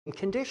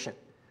condition.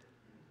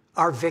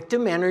 Our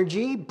victim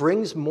energy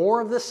brings more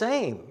of the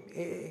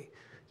same.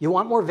 You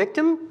want more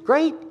victim?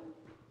 Great.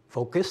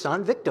 Focus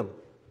on victim.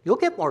 You'll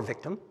get more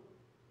victim.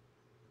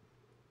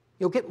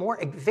 You'll get more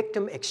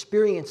victim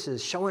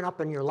experiences showing up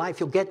in your life.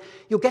 You'll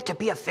get to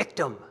be a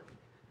victim.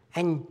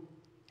 And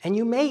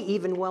you may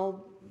even,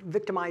 well,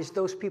 victimize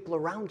those people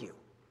around you.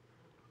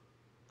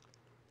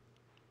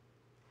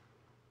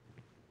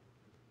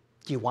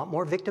 Do you want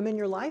more victim in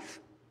your life?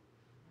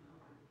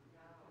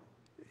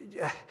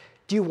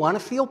 Do you want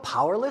to feel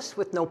powerless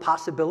with no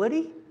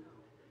possibility?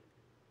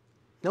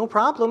 No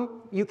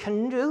problem. You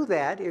can do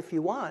that if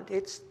you want.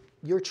 It's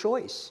your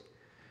choice.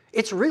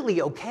 It's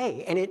really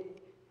okay, and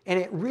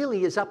it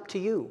really is up to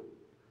you.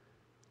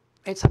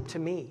 It's up to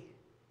me.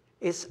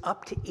 It's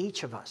up to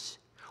each of us.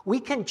 We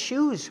can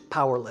choose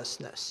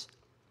powerlessness,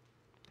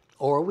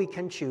 or we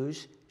can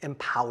choose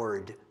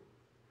empowered.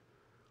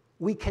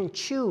 We can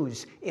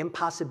choose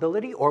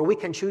impossibility, or we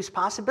can choose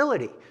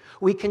possibility.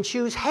 We can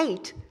choose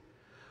hate,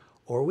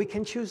 or we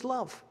can choose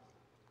love.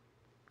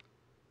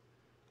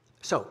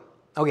 So,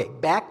 okay,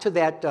 back to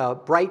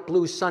that bright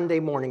blue Sunday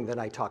morning that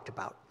I talked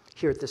about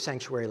here at the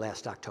sanctuary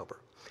last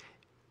October.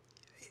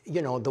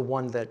 You know, the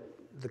one that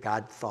the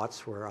God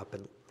thoughts were up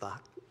in the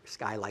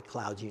sky like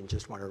clouds. You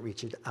just want to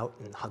reach it out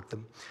and hug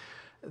them.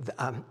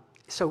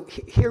 So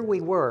here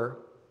we were,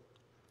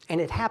 and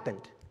it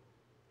happened.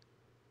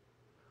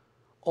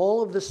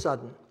 All of a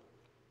sudden,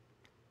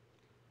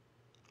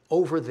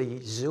 over the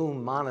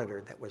Zoom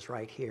monitor that was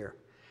right here,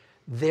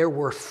 there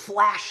were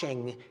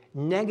flashing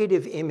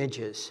negative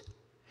images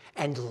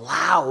and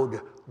loud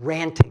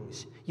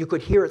rantings. You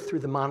could hear it through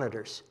the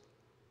monitors.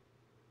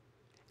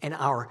 And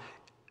our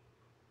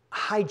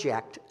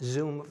hijacked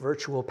Zoom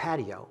virtual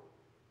patio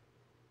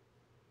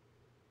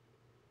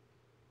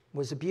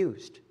was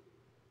abused.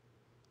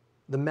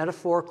 The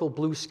metaphorical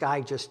blue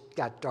sky just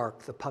got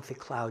dark, the puffy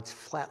clouds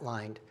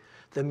flatlined.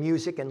 The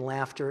music and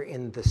laughter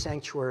in the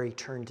sanctuary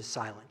turned to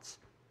silence.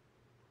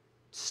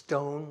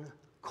 Stone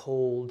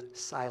cold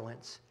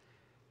silence.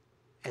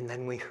 And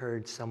then we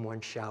heard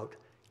someone shout,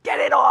 "Get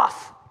it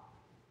off!"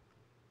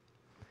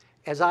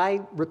 As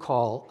I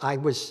recall, I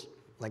was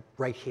like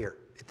right here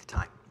at the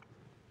time.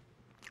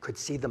 Could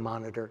see the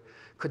monitor,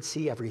 could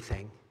see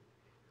everything.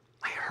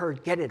 I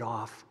heard, "Get it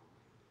off."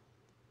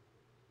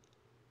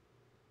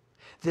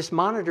 This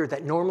monitor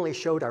that normally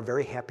showed our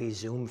very happy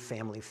Zoom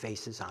family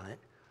faces on it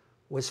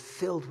was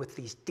filled with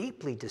these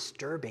deeply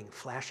disturbing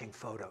flashing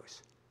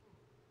photos.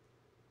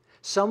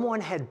 Someone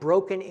had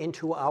broken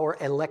into our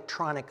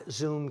electronic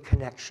Zoom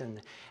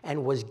connection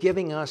and was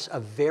giving us a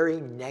very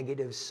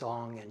negative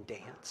song and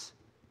dance.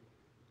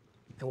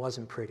 It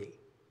wasn't pretty.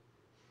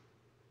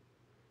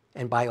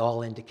 And by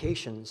all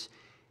indications,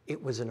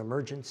 it was an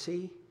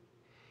emergency,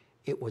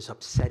 it was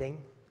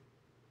upsetting,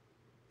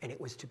 and it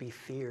was to be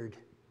feared.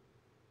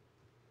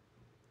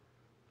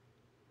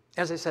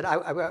 As I said,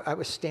 I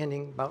was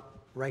standing about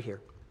right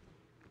here.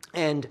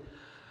 And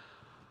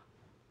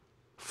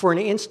for an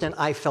instant,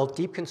 I felt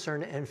deep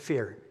concern and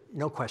fear,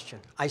 no question.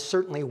 I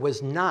certainly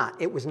was not.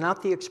 It was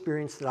not the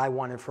experience that I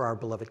wanted for our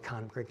beloved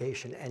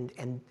congregation.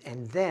 And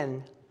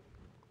then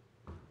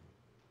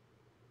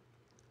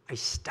I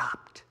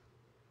stopped.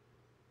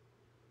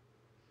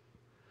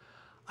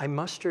 I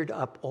mustered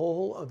up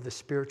all of the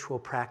spiritual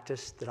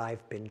practice that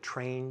I've been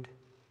trained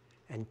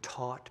and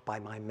taught by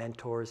my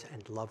mentors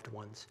and loved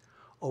ones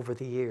over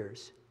the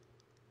years.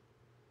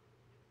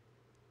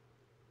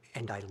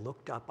 And I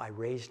looked up, I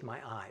raised my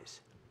eyes,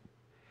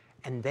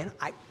 and then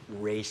I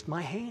raised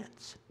my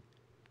hands.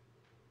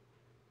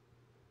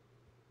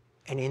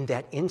 And in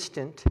that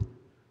instant,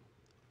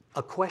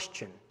 a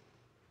question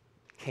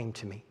came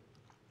to me.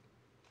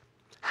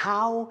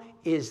 How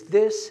is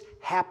this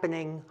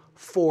happening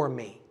for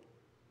me?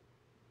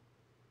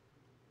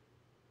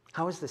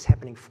 How is this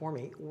happening for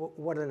me?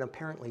 What an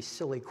apparently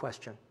silly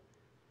question.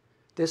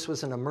 This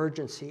was an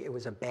emergency. It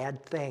was a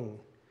bad thing.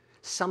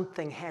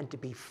 Something had to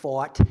be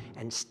fought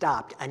and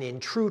stopped. An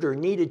intruder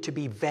needed to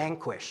be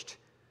vanquished.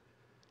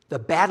 The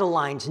battle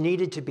lines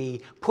needed to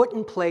be put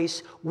in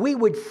place. We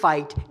would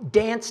fight,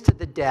 dance to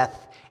the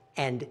death,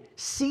 and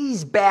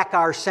seize back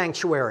our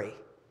sanctuary.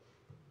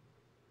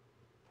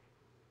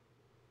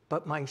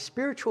 But my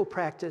spiritual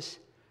practice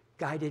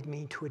guided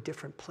me to a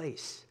different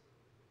place,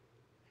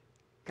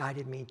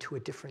 guided me to a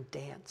different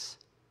dance.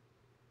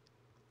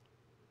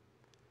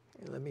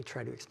 Let me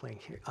try to explain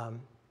here.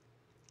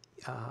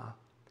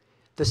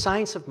 The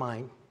science of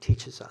mind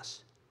teaches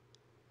us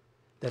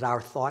that our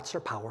thoughts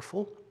are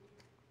powerful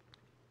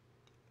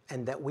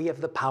and that we have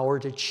the power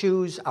to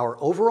choose our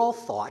overall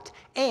thought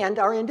and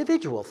our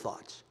individual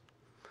thoughts.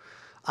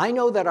 I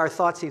know that our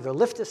thoughts either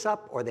lift us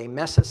up or they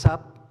mess us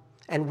up,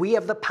 and we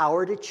have the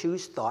power to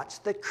choose thoughts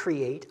that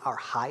create our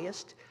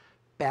highest,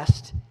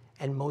 best,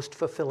 and most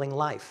fulfilling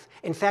life.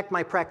 In fact,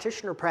 my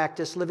practitioner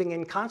practice, living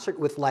in concert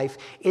with life,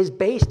 is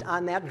based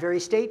on that very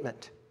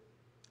statement.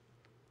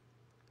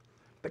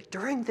 But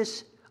during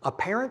this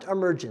apparent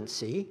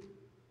emergency,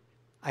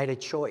 I had a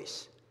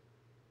choice.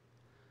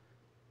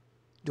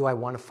 Do I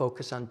want to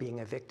focus on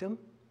being a victim?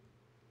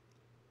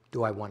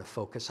 Do I want to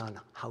focus on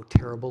how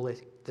terrible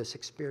this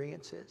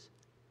experience is?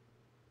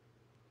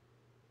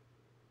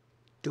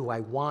 Do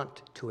I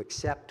want to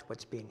accept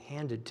what's being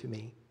handed to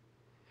me?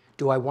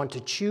 Do I want to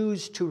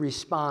choose to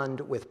respond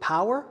with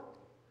power?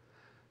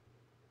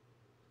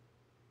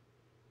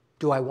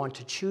 Do I want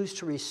to choose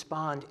to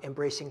respond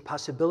embracing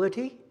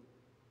possibility?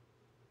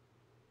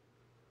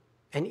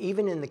 And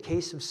even in the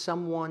case of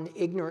someone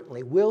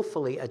ignorantly,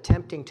 willfully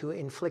attempting to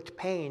inflict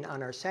pain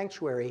on our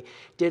sanctuary,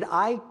 did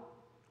I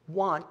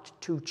want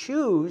to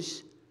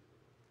choose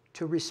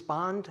to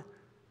respond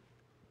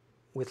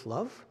with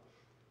love?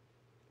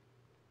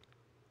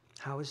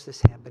 How is this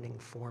happening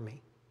for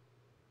me?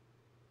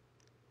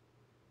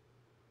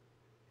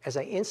 As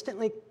I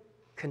instantly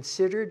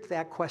considered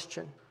that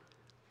question,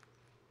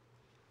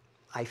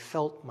 I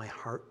felt my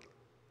heart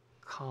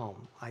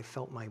calm. I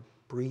felt my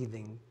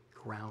breathing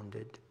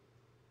grounded.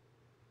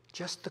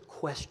 Just the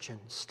question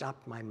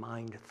stopped my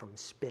mind from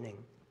spinning.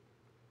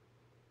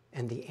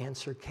 And the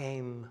answer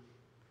came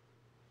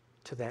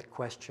to that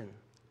question: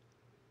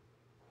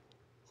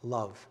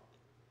 love.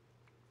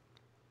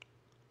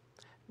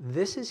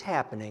 This is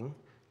happening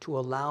to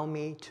allow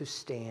me to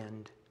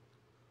stand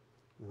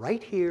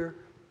right here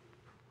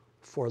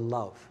for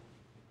love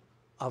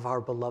of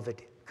our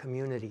beloved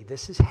community.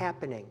 This is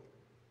happening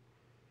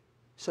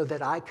so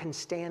that I can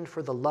stand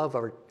for the love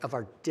of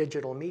our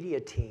digital media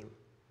team,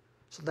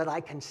 so that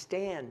I can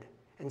stand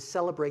and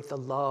celebrate the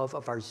love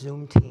of our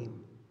Zoom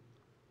team,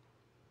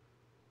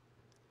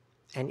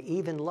 and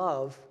even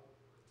love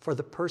for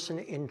the person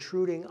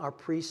intruding our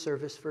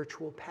pre-service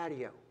virtual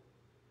patio.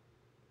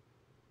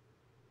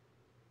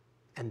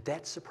 And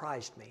that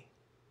surprised me,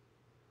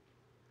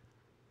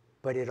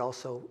 but it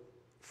also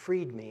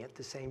freed me at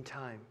the same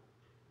time.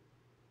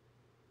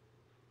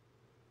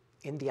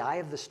 In the eye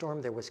of the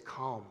storm, there was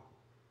calm.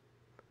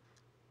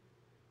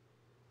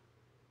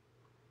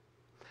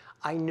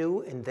 I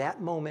knew in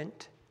that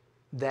moment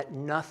that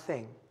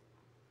nothing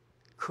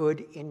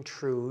could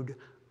intrude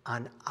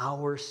on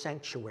our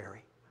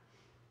sanctuary,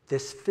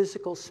 this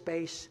physical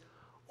space,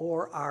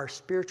 or our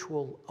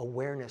spiritual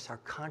awareness, our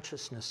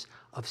consciousness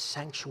of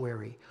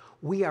sanctuary.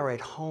 We are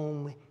at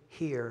home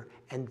here,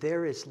 and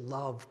there is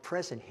love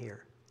present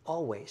here,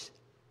 always.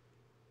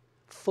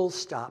 Full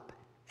stop,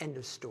 end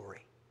of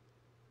story.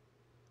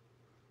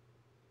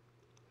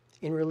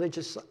 In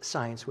religious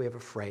science, we have a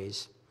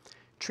phrase: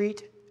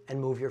 treat and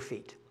move your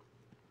feet.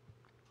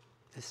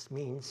 This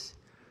means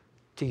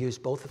to use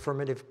both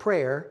affirmative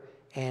prayer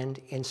and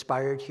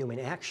inspired human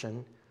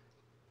action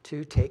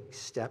to take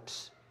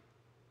steps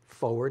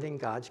forward in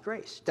God's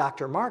grace.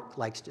 Dr. Mark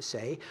likes to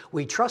say,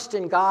 we trust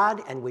in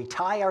God and we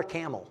tie our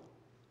camel.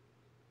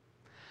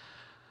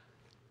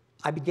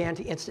 I began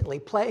to instantly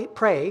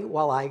pray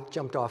while I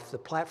jumped off the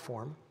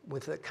platform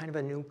with a kind of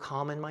a new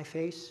calm in my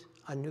face,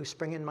 a new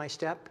spring in my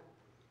step,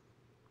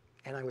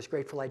 and I was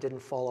grateful I didn't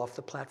fall off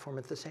the platform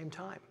at the same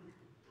time.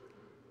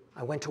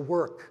 I went to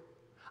work.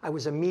 I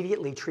was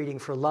immediately treating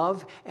for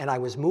love, and I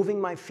was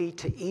moving my feet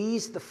to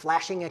ease the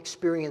flashing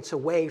experience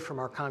away from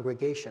our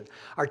congregation.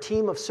 Our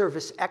team of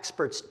service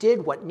experts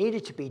did what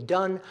needed to be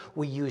done.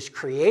 We used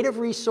creative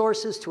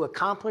resources to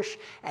accomplish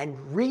and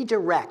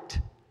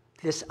redirect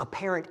this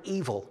apparent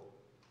evil.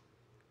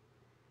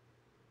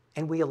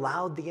 And we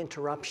allowed the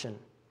interruption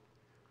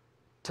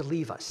to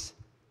leave us,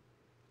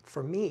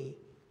 for me,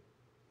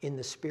 in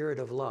the spirit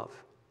of love.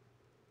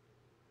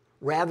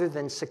 Rather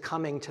than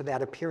succumbing to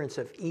that appearance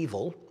of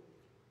evil,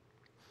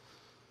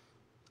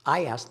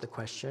 I asked the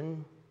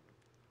question,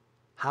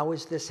 how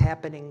is this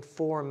happening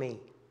for me?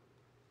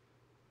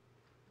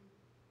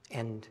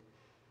 And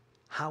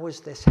how is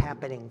this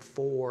happening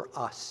for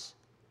us?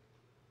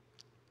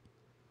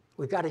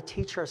 We've got to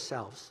teach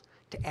ourselves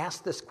to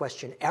ask this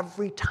question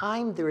every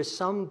time there is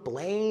some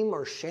blame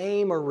or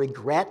shame or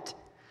regret.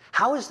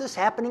 How is this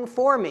happening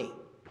for me?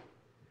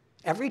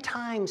 Every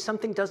time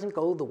something doesn't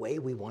go the way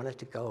we want it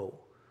to go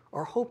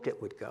or hoped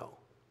it would go.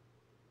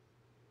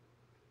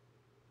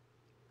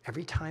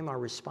 Every time our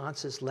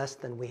response is less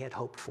than we had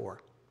hoped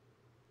for.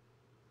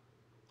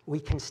 We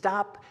can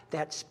stop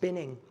that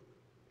spinning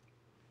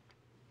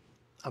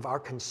of our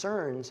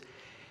concerns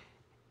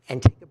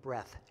and take a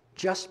breath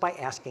just by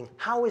asking,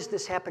 how is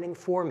this happening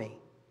for me?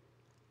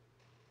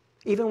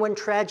 Even when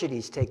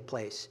tragedies take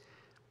place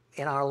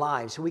in our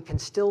lives, we can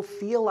still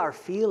feel our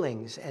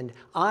feelings and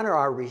honor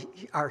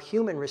our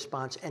human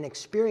response and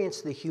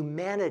experience the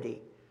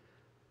humanity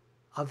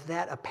of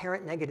that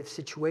apparent negative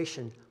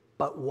situation.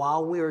 But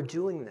while we are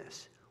doing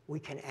this, we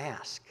can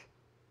ask.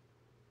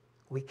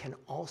 We can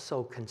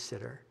also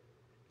consider,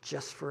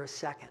 just for a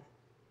second,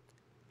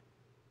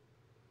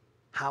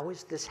 how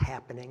is this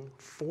happening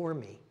for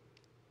me?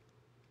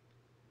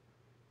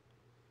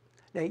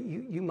 Now,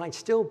 you might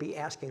still be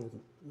asking,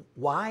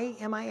 why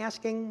am I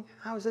asking,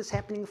 how is this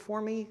happening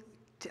for me?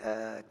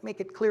 Make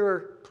it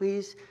clearer,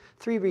 please.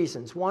 3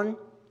 reasons. 1,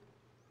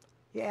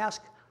 you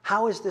ask,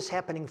 how is this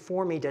happening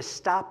for me, to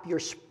stop your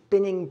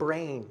spinning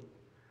brain,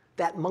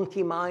 that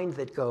monkey mind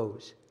that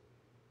goes.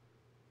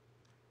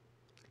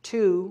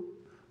 2,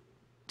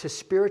 to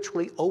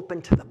spiritually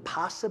open to the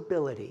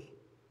possibility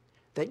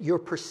that your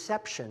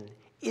perception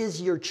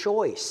is your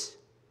choice.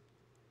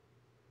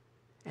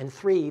 And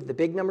 3, the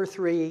big number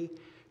 3,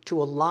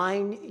 to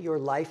align your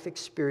life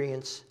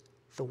experience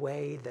the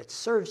way that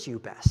serves you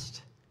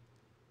best,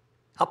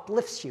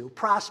 uplifts you,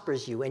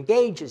 prospers you,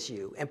 engages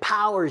you,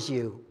 empowers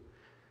you,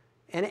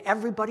 and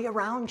everybody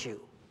around you.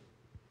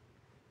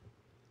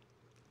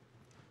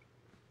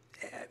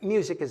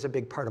 Music is a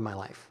big part of my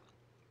life.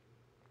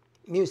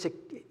 Music,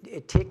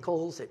 it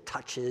tickles, it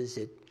touches,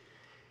 it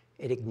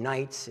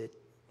ignites, it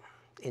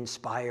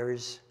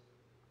inspires.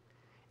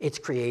 It's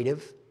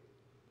creative.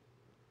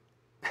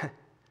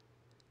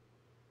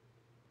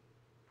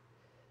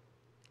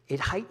 It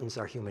heightens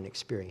our human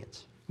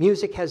experience.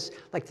 Music has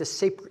like the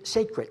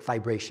sacred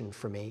vibration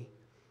for me.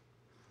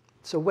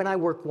 So when I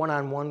work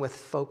one-on-one with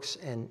folks,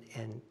 and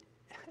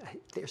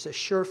there's a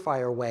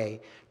surefire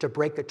way to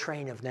break a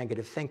train of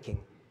negative thinking,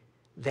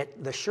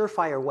 that the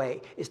surefire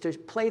way is to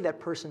play that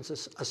person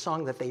a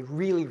song that they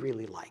really,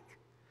 really like.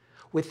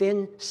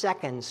 Within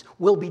seconds,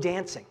 we'll be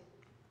dancing.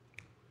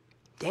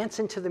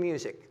 Dancing to the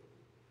music.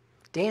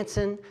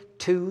 Dancing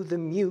to the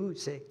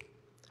music.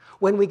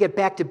 When we get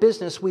back to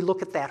business, we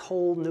look at that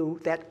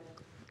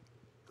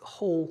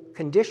whole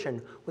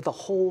condition with a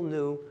whole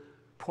new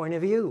point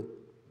of view.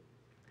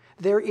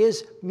 There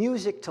is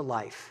music to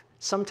life.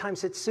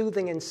 Sometimes it's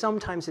soothing and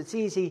sometimes it's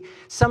easy.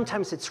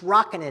 Sometimes it's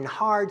rocking and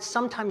hard.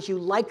 Sometimes you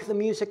like the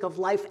music of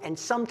life and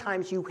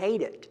sometimes you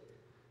hate it.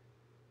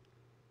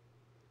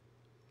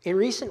 In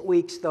recent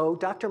weeks, though,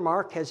 Dr.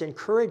 Mark has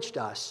encouraged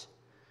us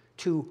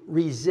to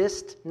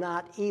resist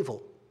not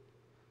evil.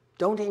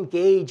 Don't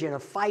engage in a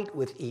fight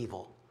with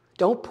evil.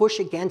 Don't push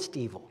against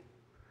evil.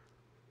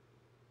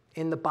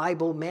 In the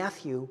Bible,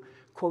 Matthew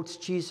quotes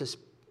Jesus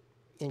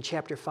in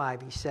chapter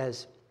 5. He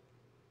says,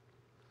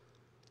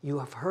 "You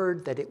have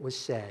heard that it was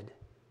said,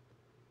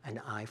 an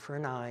eye for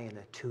an eye and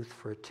a tooth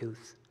for a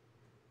tooth.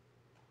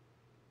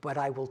 But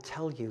I will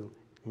tell you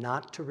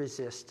not to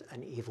resist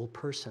an evil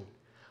person.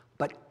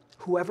 But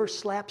whoever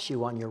slaps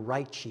you on your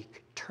right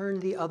cheek, turn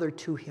the other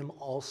to him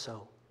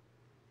also.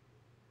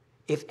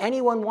 If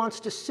anyone wants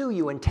to sue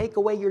you and take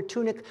away your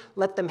tunic,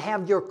 let them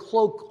have your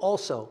cloak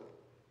also.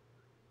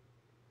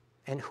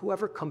 And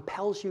whoever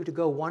compels you to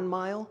go 1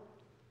 mile,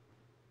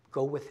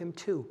 go with him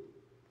 2.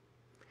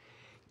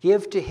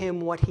 Give to him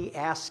what he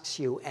asks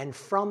you, and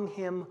from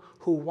him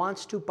who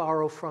wants to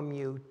borrow from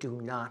you, do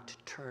not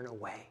turn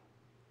away."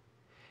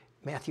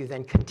 Matthew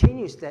then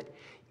continues that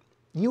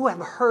you have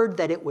heard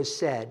that it was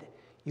said,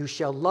 "You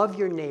shall love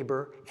your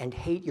neighbor and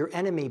hate your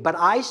enemy. But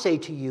I say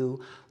to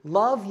you,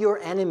 love your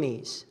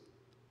enemies.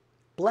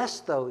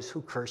 Bless those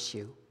who curse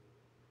you.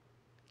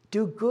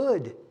 Do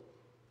good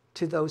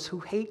to those who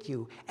hate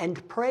you,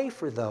 and pray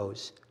for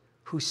those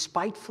who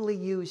spitefully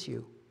use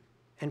you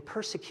and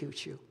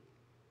persecute you."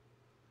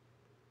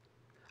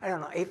 I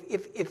don't know,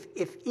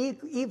 if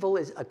evil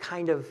is a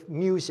kind of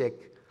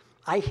music,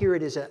 I hear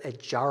it as a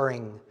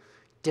jarring,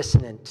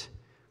 dissonant,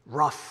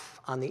 rough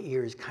on the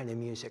ears kind of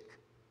music.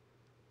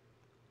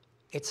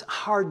 It's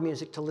hard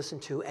music to listen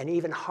to and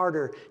even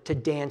harder to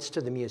dance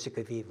to the music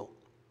of evil.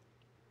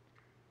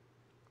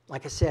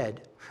 Like I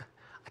said,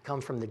 I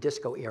come from the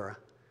disco era.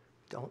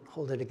 Don't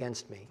hold it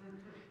against me.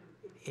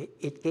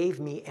 It gave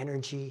me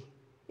energy,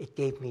 it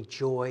gave me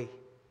joy,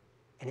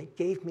 and it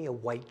gave me a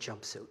white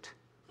jumpsuit.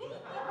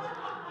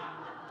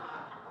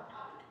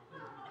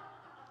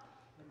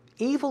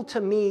 Evil to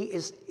me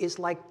is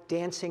like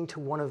dancing to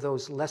one of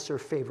those lesser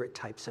favorite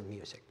types of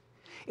music.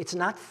 It's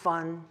not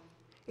fun,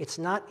 it's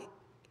not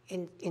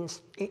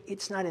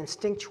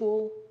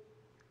instinctual,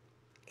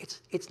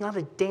 it's not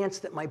a dance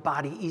that my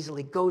body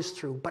easily goes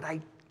through, but I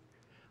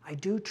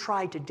do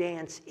try to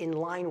dance in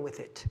line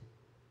with it.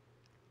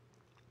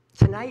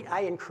 Tonight,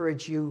 I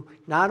encourage you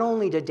not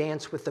only to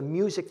dance with the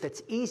music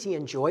that's easy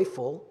and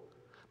joyful,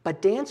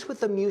 but dance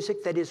with the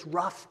music that is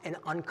rough and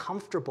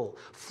uncomfortable.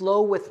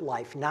 Flow with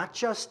life, not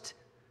just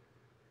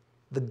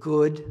the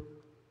good,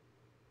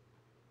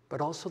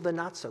 but also the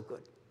not so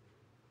good.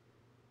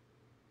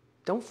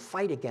 Don't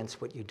fight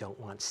against what you don't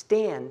want.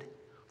 Stand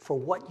for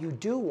what you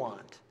do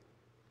want.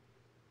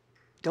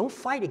 Don't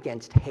fight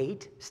against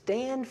hate.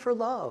 Stand for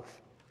love.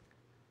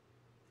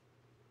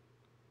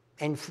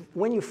 And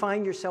when you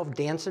find yourself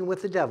dancing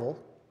with the devil,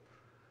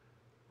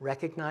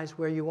 recognize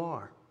where you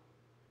are,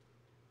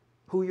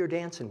 who you're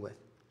dancing with,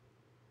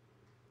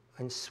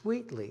 and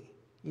sweetly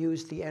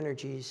use the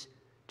energies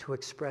to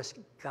express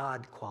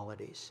God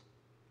qualities,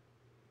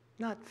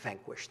 not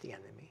vanquish the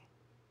enemy.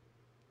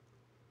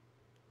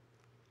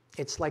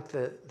 It's like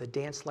the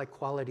dance-like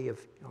quality of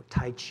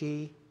Tai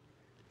Chi,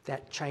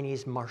 that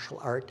Chinese martial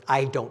art.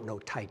 I don't know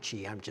Tai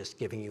Chi, I'm just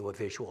giving you a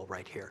visual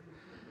right here.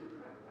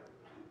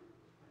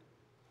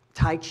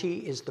 Tai Chi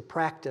is the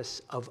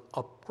practice of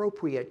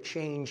appropriate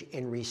change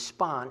in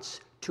response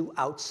to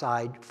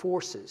outside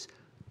forces.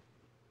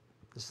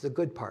 This is the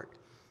good part.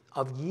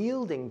 Of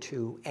yielding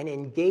to and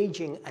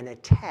engaging an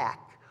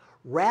attack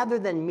rather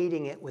than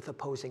meeting it with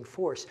opposing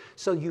force.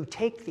 So you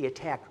take the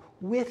attack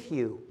with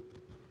you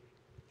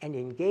and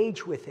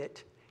engage with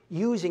it,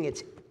 using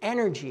its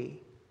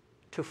energy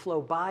to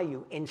flow by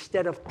you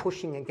instead of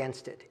pushing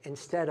against it,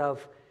 instead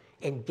of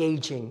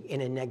engaging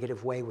in a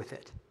negative way with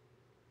it.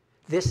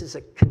 This is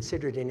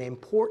considered an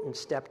important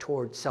step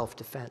toward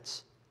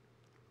self-defense.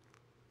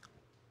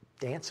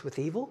 Dance with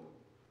evil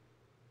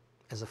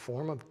as a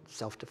form of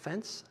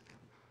self-defense?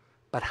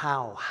 But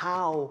how?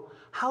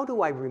 How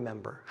do I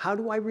remember? How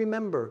do I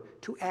remember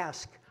to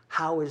ask,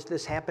 how is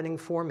this happening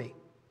for me?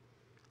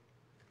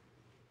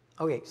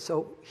 Okay,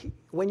 so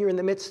when you're in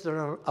the midst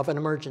of an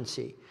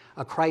emergency,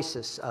 a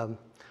crisis,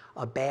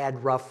 a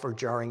bad, rough, or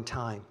jarring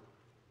time,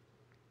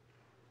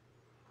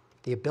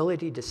 the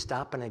ability to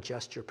stop and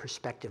adjust your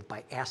perspective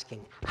by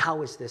asking,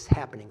 how is this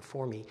happening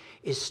for me,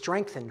 is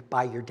strengthened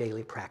by your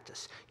daily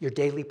practice. Your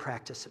daily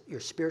practice, your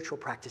spiritual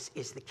practice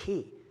is the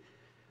key.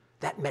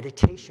 That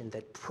meditation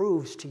that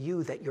proves to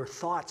you that your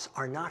thoughts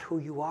are not who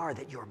you are,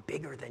 that you're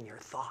bigger than your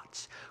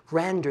thoughts,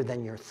 grander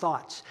than your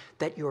thoughts,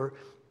 that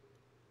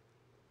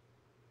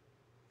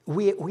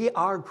we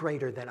are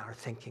greater than our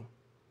thinking.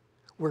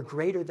 We're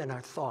greater than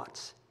our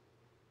thoughts.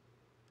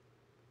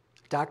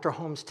 Dr.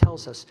 Holmes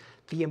tells us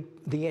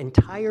the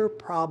entire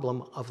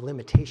problem of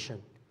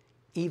limitation,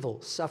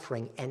 evil,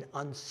 suffering, and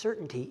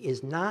uncertainty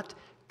is not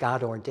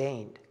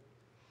God-ordained,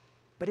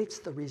 but it's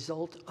the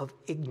result of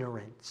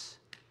ignorance.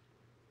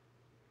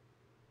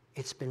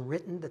 It's been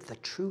written that the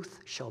truth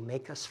shall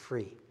make us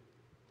free,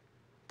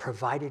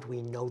 provided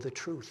we know the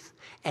truth.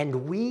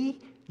 And we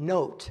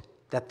note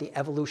that the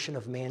evolution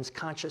of man's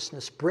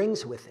consciousness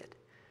brings with it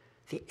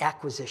the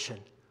acquisition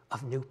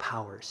of new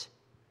powers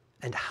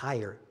and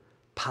higher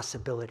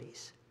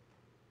possibilities,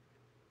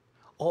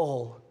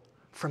 all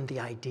from the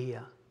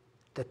idea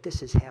that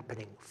this is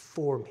happening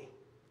for me,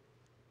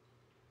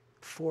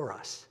 for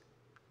us.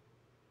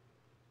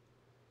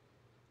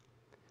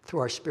 Through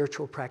our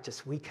spiritual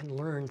practice, we can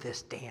learn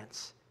this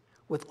dance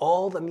with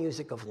all the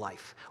music of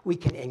life. We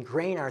can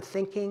ingrain our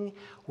thinking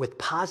with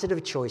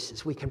positive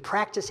choices. We can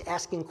practice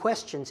asking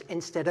questions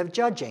instead of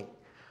judging.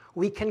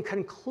 We can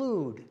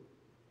conclude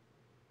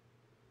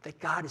that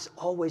God is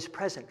always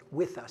present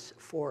with us,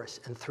 for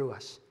us, and through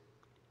us.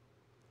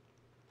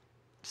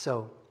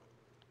 So,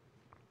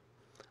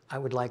 I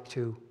would like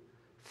to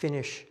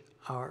finish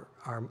our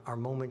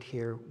moment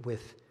here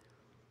with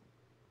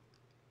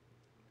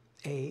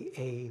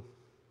a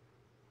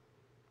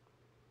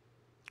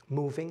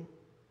moving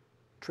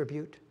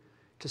tribute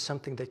to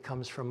something that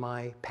comes from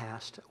my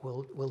past.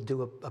 We'll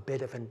do a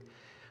bit of an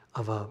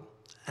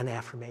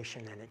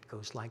affirmation, and it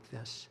goes like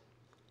this.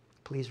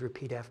 Please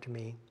repeat after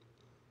me.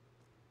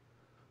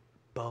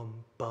 Bum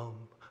bum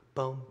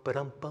bum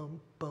ba-dum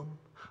bum bum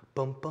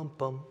bum bum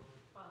bum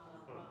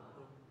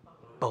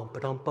bum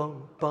ba-dum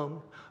bum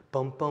bum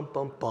bum bum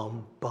bum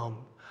bum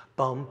bum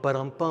bum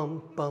ba-dum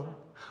bum bum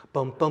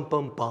bum bum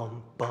bum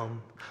bum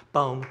bum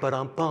bum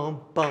ba-dum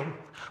bum bum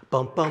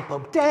bum bum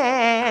bum.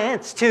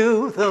 Dance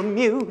to the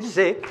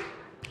music.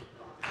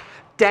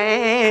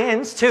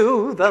 Dance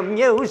to the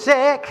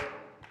music.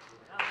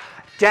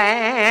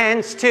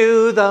 Dance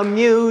to the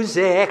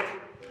music.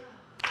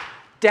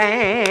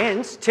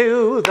 Dance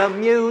to the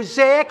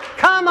music.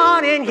 Come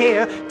on in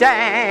here.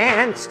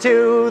 Dance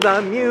to the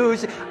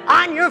music.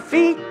 On your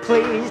feet,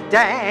 please.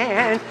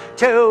 Dance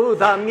to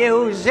the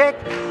music.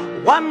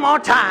 One more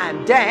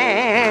time.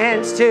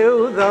 Dance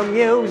to the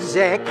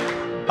music.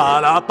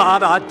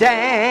 Ba-da-ba-da.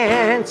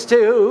 Dance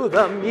to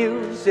the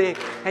music.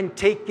 And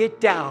take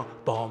it down.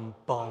 Bum,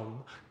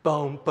 bum,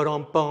 bum,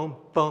 ba-dum, bum,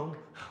 bum.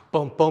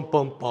 Bum, bum,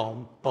 bum,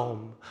 bum,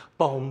 bum.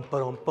 Bum,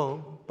 ba-dum,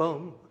 bum,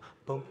 bum.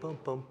 Bum, bum,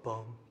 bum,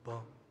 bum.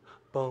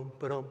 Bum,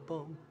 ba-dum,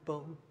 bum,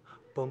 bum,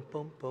 bum,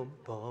 bum, bum,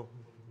 bum.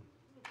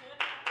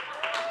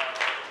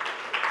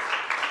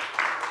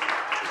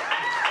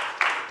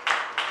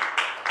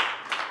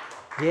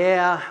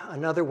 Yeah,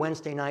 another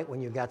Wednesday night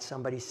when you got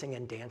somebody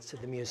singing Dance to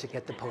the Music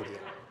at the podium.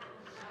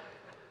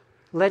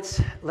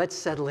 Let's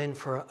settle in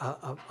for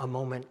a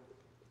moment.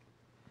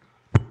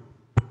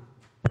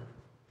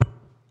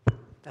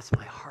 That's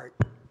my heart.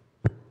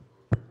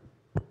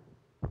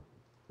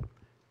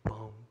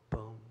 Bum,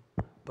 bum,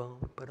 bum,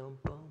 ba-dum,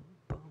 bum.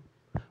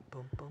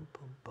 Bum, bum,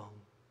 bum, bum,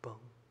 bum,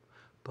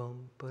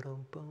 bum,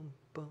 ba-dum, bum,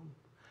 bum.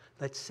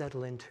 Let's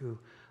settle into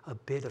a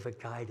bit of a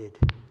guided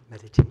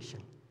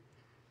meditation.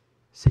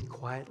 Sit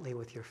quietly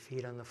with your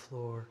feet on the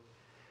floor.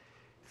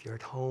 If you're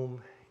at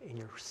home, in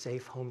your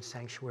safe home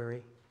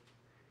sanctuary,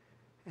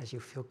 as you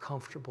feel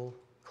comfortable,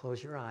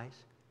 close your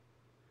eyes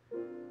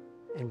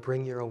and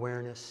bring your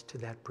awareness to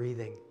that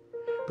breathing.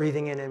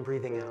 Breathing in and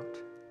breathing out.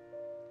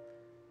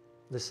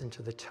 Listen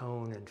to the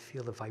tone and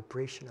feel the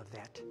vibration of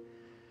that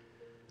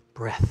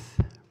breath,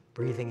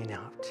 breathing in and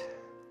out.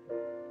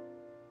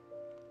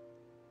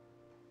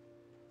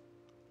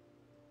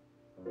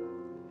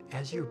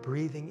 As you're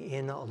breathing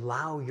in,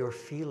 allow your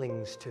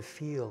feelings to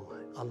feel.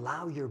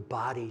 Allow your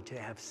body to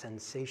have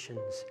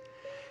sensations.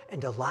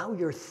 And allow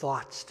your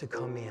thoughts to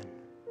come in.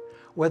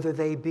 Whether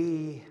they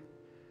be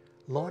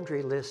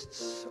laundry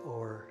lists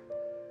or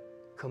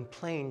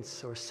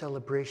complaints or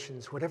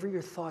celebrations, whatever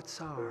your thoughts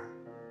are,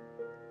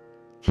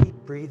 keep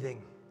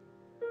breathing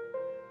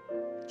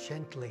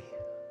gently.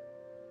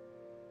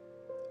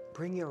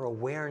 Bring your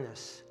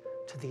awareness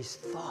to these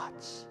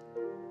thoughts,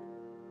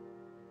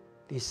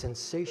 these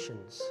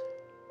sensations,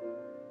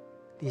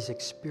 these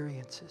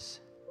experiences.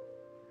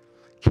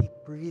 Keep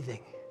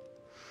breathing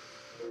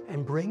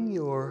and bring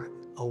your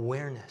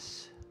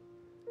awareness,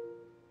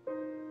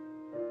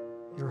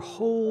 your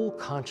whole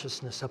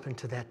consciousness up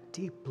into that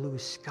deep blue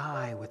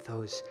sky with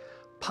those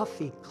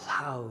puffy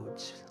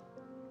clouds,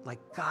 like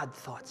God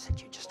thoughts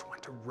that you just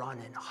want to run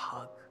and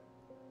hug.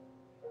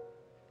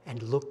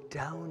 And look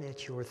down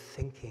at your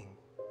thinking.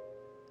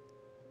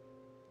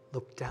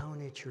 Look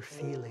down at your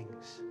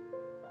feelings.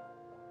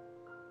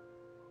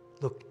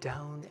 Look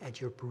down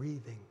at your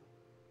breathing.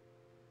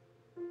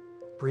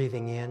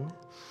 Breathing in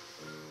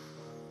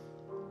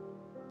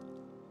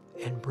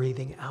and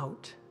breathing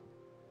out.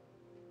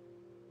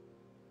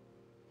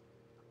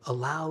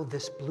 Allow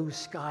this blue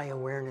sky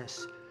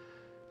awareness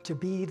to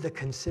be the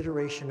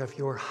consideration of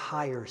your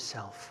higher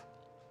self.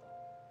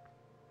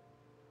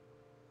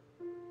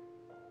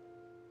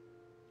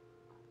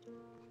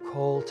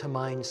 Call to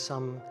mind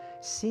some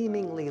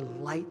seemingly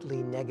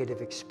lightly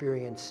negative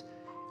experience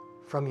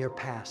from your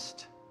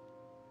past.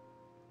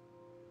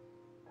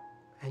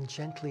 And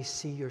gently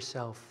see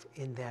yourself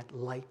in that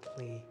light,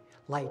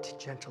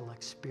 gentle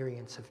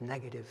experience of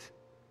negative.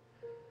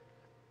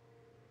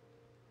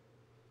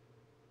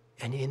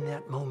 And in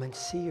that moment,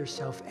 see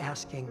yourself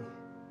asking,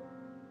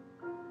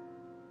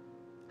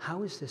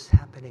 how is this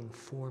happening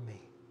for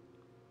me?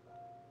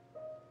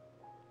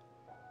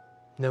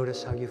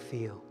 Notice how you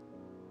feel.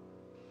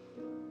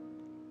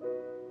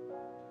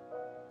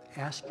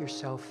 Ask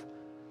yourself,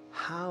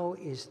 how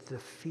is the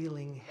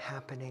feeling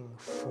happening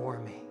for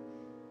me?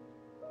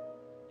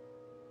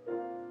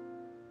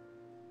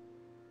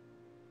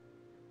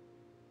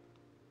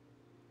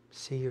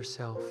 See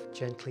yourself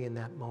gently in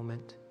that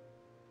moment,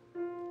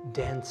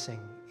 dancing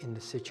in the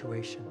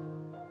situation.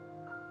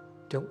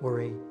 Don't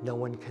worry, no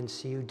one can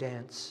see you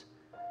dance.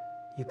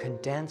 You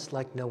can dance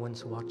like no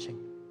one's watching.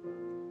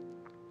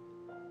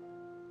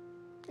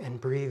 And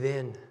breathe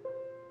in.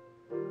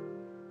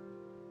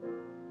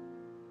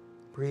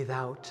 Breathe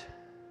out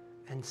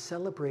and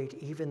celebrate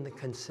even the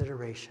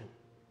consideration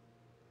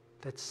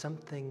that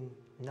something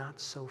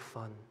not so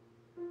fun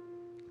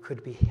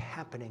could be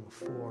happening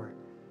for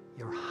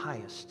your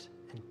highest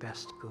and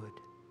best good.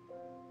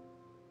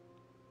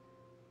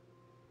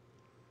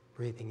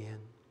 Breathing in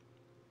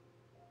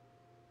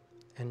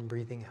and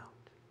breathing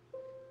out.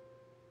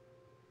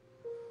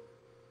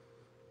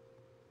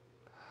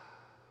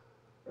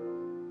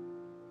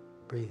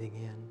 Breathing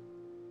in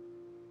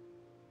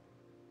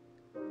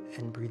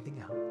and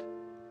breathing out.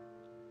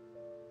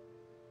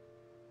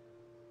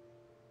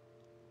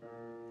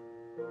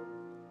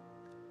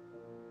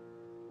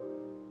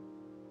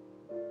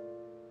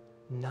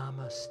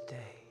 Namaste.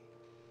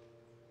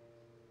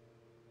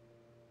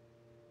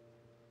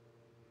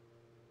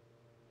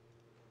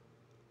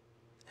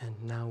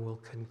 And now we'll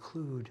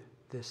conclude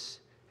this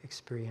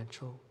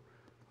experiential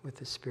with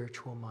the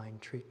spiritual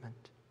mind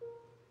treatment.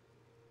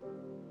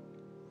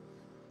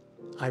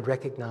 I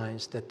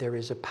recognize that there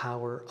is a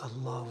power, a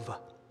love,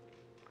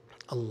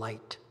 a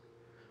light,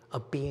 a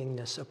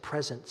beingness, a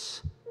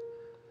presence,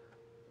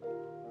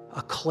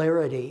 a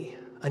clarity,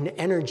 an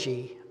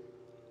energy,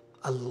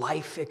 a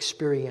life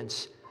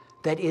experience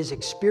that is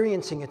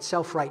experiencing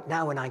itself right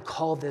now, and I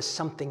call this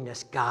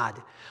somethingness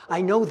God.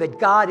 I know that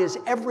God is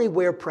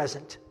everywhere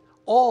present,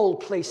 all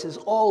places,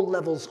 all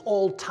levels,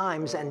 all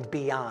times, and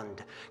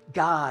beyond.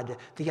 God,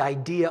 the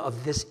idea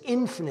of this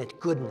infinite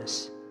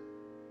goodness,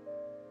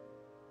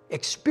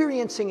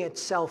 experiencing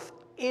itself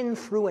in,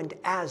 through, and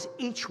as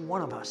each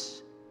one of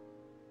us,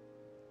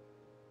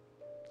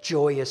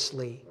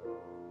 joyously,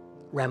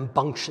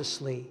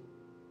 rambunctiously,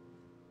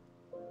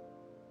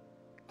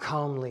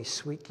 calmly,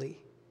 sweetly.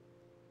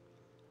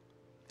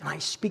 And I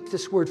speak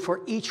this word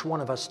for each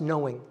one of us,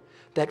 knowing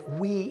that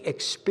we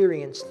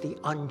experience the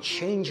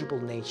unchangeable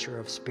nature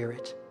of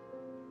spirit.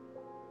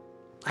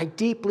 I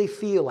deeply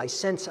feel, I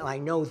sense, and I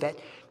know that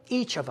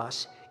each of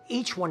us,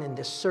 each one in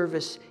this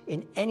service,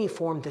 in any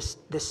form,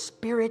 the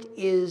spirit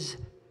is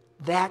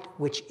that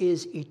which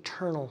is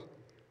eternal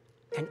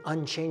and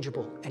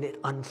unchangeable, and it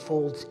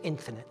unfolds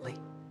infinitely.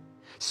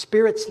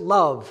 Spirit's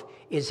love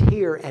is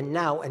here and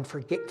now and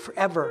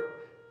forever,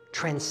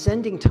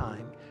 transcending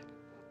time.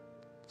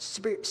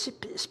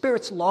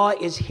 Spirit's law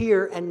is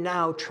here and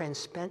now,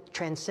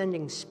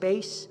 transcending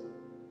space.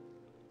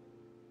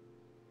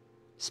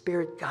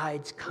 Spirit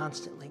guides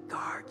constantly,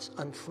 guards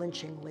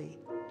unflinchingly,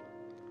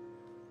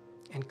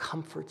 and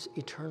comforts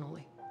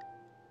eternally.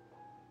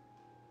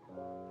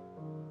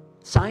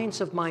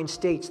 Science of mind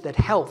states that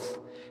health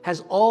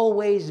has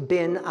always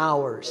been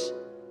ours.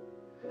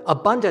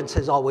 Abundance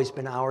has always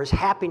been ours.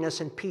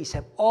 Happiness and peace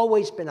have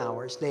always been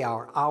ours. They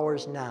are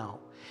ours now,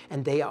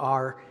 and they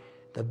are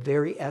the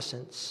very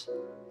essence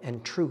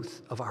and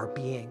truth of our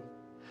being.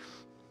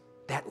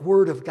 That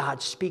word of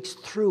God speaks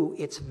through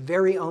its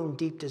very own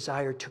deep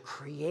desire to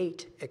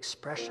create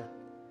expression.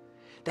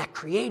 That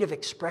creative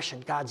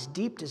expression, God's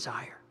deep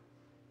desire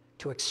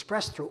to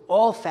express through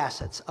all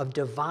facets of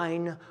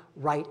divine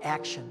right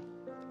action,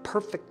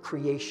 perfect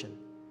creation,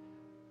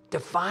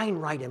 divine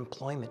right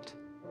employment.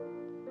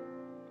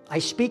 I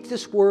speak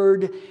this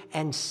word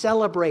and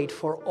celebrate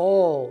for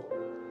all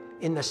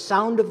in the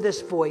sound of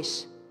this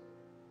voice,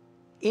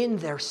 in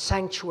their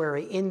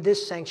sanctuary, in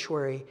this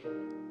sanctuary,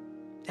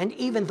 and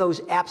even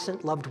those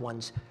absent loved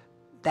ones,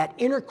 that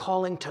inner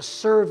calling to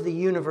serve the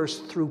universe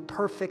through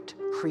perfect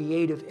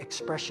creative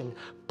expression,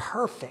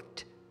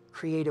 perfect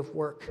creative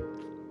work,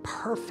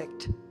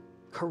 perfect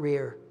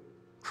career,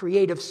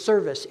 creative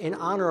service in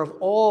honor of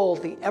all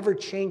the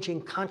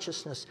ever-changing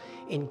consciousness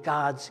in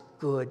God's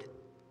good.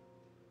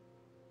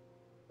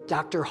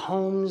 Dr.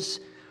 Holmes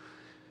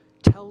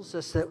tells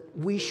us that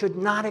we should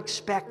not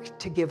expect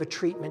to give a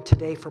treatment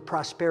today for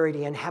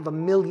prosperity and have $1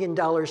 million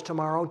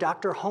tomorrow.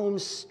 Dr.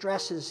 Holmes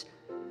stresses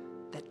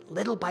that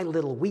little by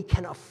little we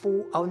can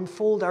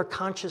unfold our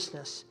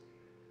consciousness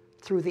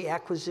through the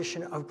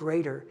acquisition of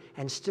greater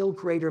and still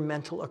greater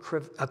mental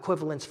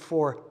equivalents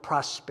for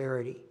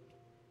prosperity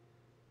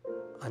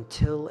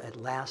until at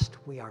last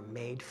we are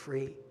made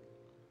free.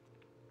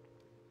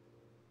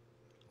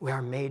 We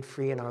are made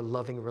free in our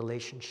loving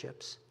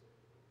relationships.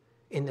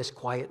 In this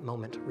quiet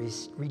moment,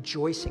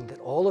 rejoicing that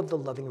all of the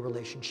loving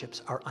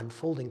relationships are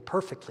unfolding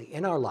perfectly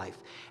in our life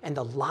and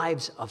the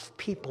lives of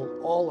people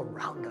all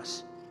around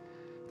us.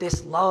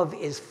 This love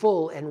is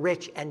full and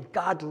rich, and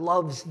God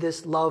loves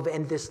this love,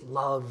 and this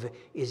love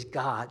is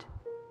God.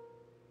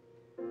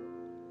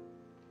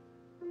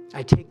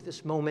 I take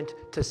this moment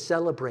to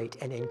celebrate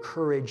and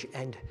encourage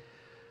and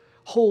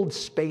hold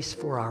space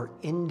for our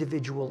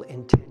individual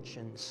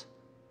intentions,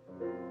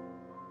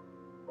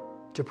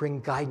 to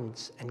bring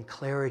guidance and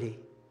clarity.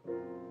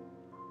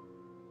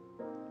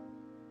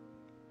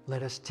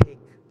 Let us take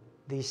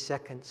these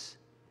seconds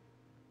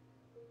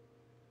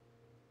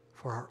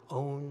for our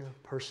own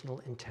personal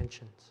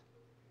intentions.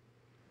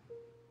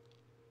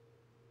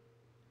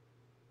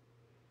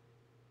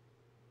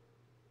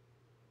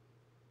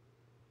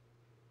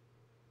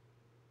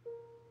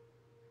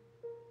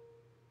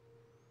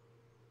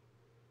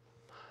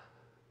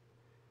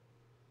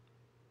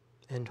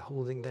 And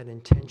holding that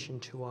intention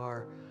to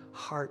our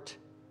heart,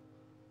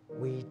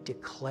 we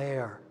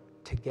declare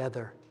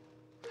together,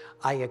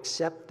 I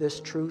accept this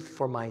truth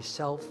for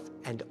myself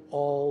and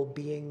all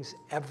beings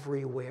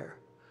everywhere.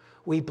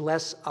 We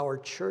bless our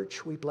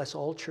church. We bless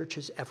all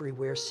churches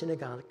everywhere,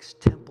 synagogues,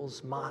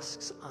 temples,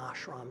 mosques,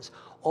 ashrams,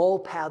 all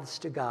paths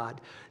to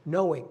God,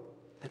 knowing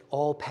that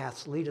all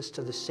paths lead us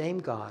to the same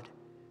God,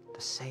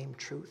 the same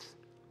truth.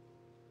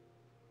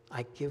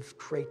 I give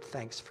great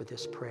thanks for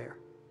this prayer.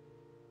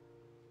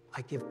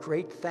 I give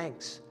great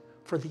thanks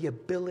for the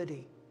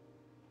ability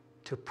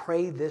to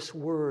pray this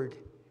word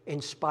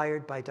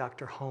inspired by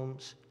Dr.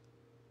 Holmes.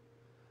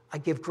 I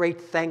give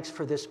great thanks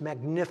for this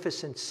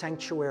magnificent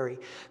sanctuary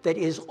that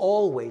is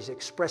always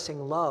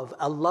expressing love,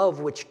 a love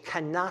which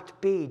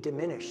cannot be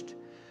diminished,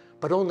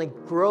 but only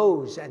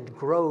grows and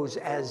grows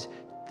as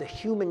the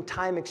human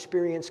time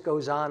experience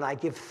goes on. I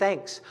give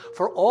thanks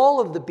for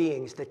all of the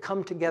beings that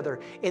come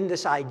together in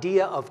this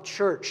idea of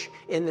church,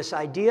 in this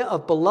idea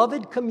of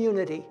beloved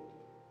community,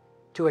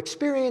 to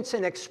experience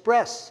and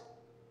express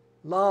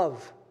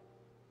love,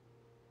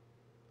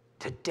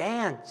 to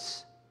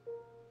dance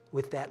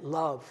with that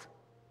love,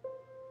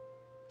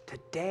 to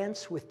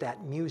dance with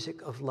that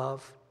music of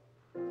love.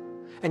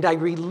 And I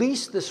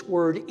release this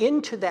word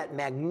into that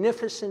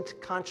magnificent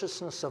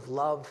consciousness of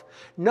love,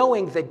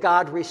 knowing that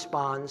God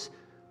responds,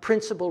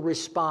 principle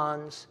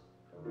responds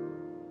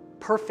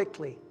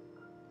perfectly,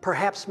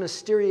 perhaps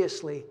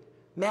mysteriously,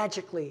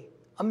 magically,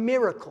 a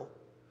miracle.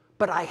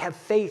 But I have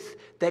faith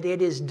that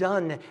it is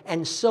done,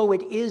 and so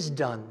it is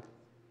done.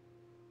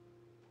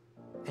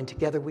 And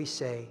together we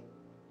say,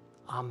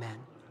 Amen.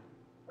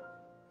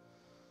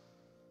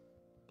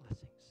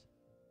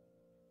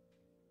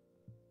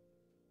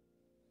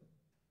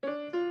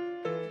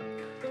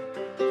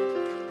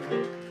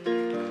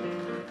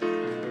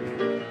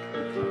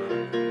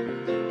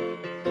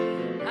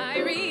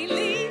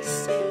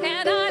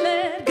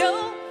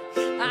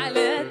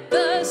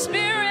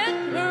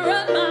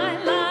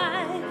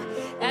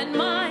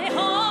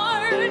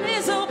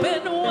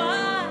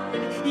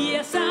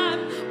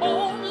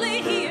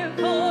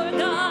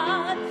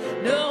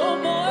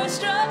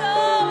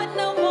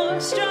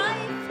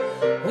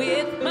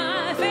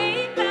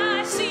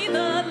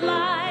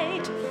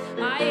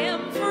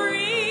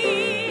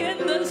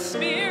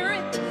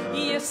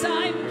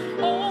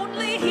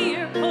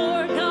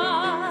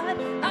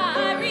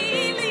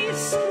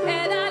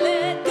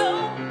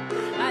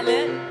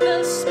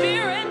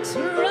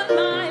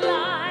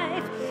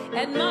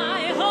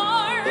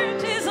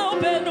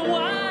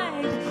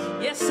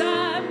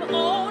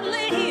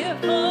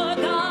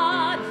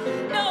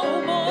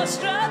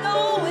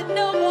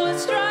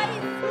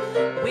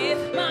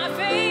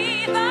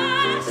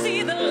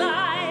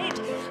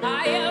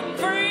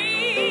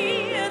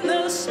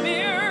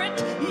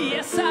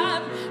 Yes,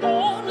 I'm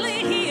only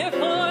here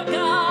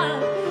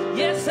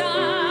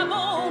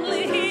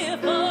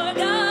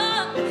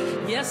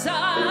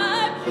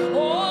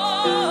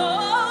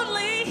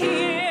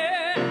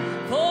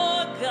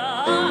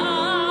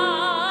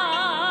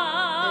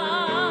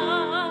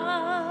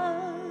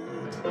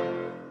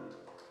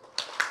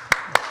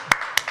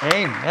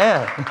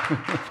Amen.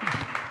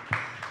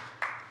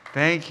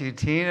 Thank you,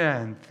 Tina,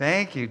 and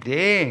thank you,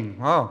 Dean.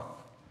 Whoa.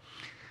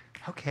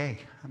 Okay,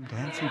 I'm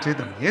dancing to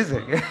the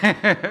music.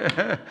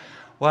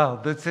 Well,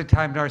 that's the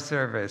time in our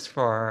service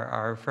for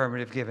our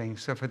affirmative giving.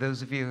 So for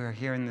those of you who are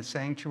here in the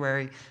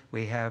sanctuary,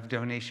 we have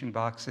donation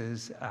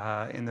boxes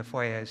in the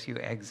foyer as you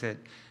exit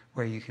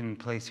where you can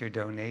place your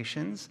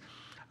donations.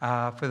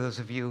 For those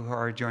of you who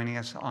are joining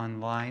us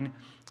online,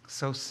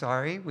 so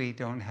sorry we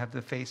don't have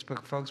the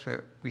Facebook folks,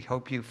 but we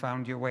hope you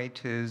found your way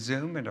to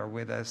Zoom and are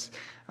with us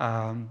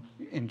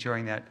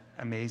enjoying that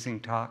amazing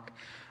talk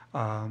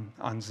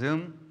on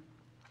Zoom.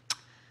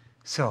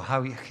 So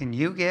how can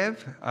you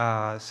give?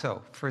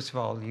 So first of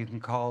all, you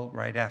can call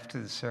right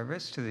after the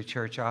service to the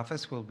church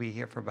office. We'll be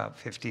here for about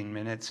 15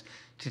 minutes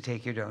to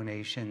take your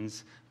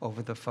donations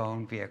over the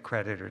phone via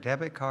credit or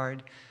debit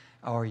card.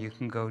 Or you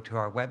can go to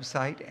our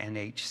website,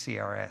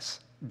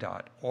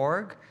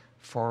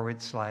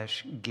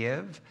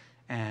 nhcrs.org/give,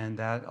 and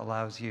that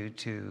allows you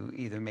to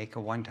either make a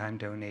one-time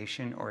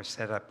donation or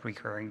set up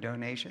recurring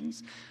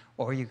donations.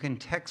 Or you can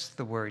text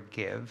the word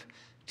give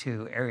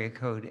to area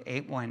code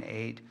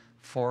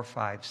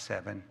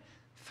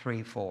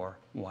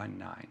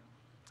 818-457-3419.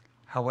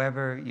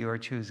 However you are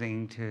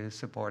choosing to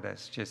support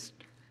us, just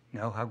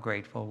know how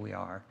grateful we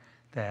are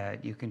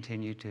that you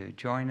continue to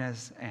join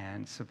us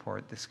and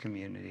support this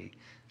community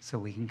so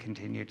we can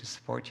continue to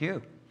support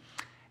you.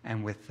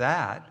 And with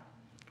that,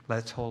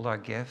 let's hold our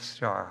gifts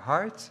to our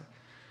hearts,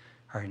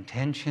 our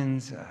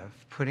intentions of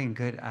putting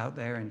good out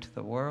there into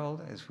the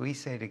world as we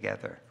say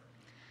together,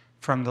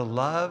 from the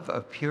love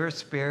of pure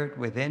spirit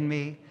within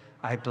me,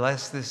 I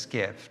bless this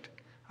gift.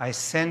 I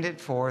send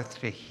it forth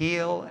to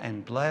heal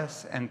and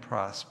bless and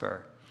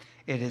prosper.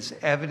 It is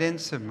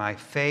evidence of my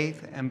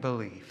faith and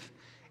belief.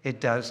 It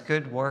does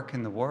good work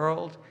in the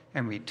world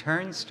and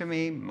returns to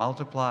me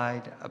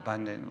multiplied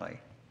abundantly.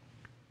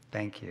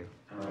 Thank you.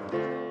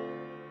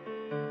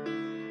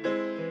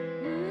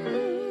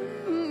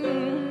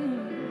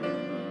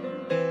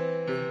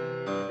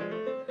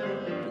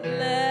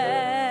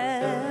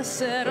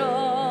 Blessed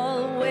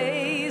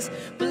always,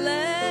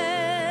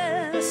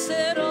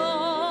 blessed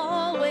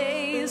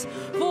always,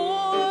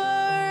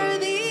 for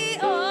the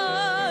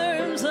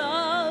arms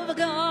of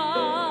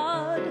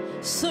God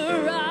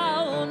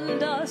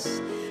surround us.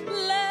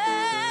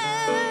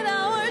 Let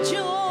our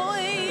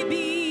joy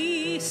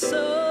be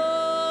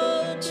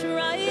so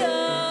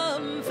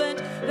triumphant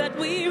that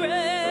we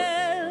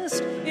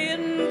rest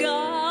in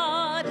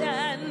God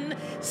and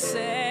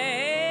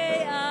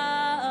say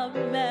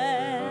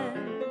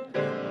amen.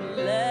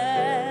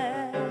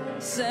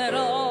 Blessed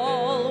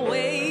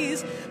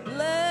always,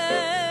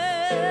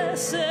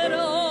 blessed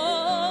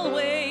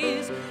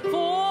always,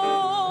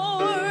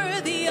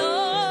 for the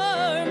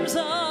arms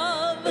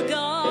of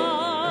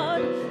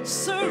God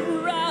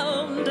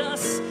surround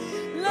us.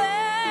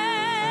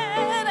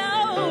 Let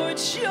our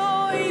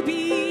joy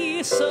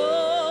be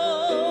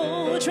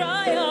so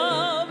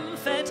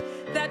triumphant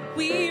that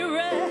we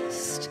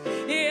rest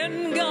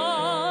in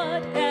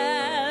God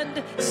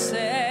and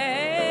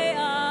say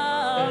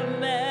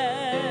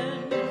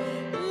amen.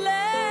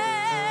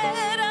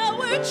 Let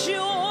our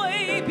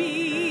joy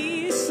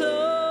be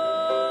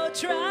so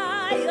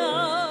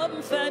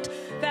triumphant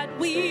that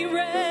we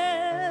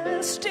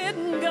rest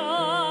in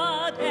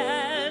God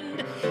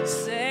and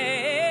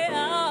say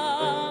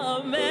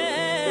amen.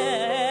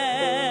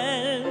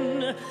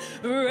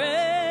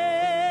 Rest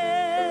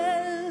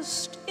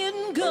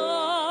in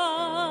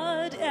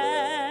God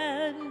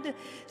and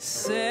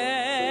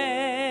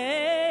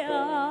say amen.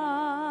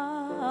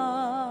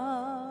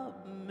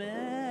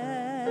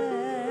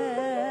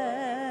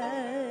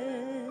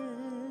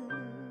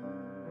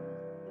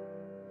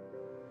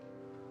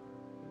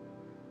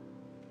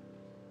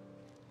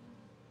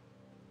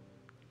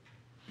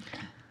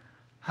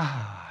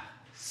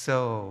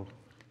 So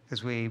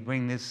as we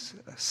bring this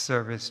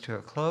service to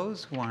a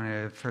close, I want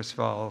to first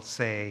of all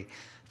say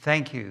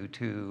thank you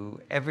to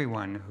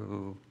everyone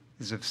who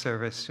is of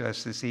service to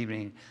us this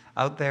evening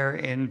out there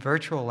in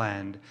virtual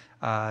land.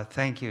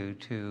 Thank you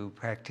to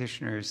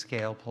practitioners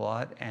Gail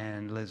Palat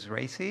and Liz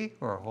Racy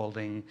who are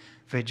holding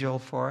vigil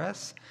for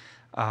us.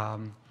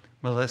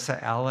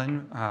 Melissa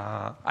Allen,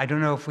 I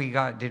don't know if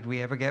did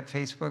we ever get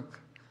Facebook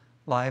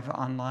Live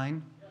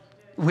online?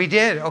 We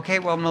did. Okay,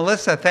 well,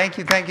 Melissa, thank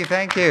you.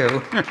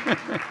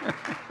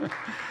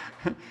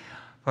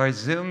 Our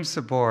Zoom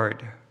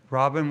support,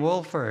 Robin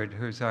Wolford,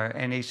 who's our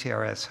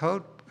NHCRS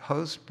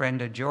host,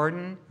 Brenda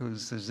Jordan,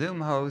 who's the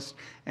Zoom host,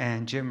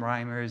 and Jim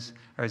Reimers,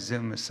 our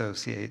Zoom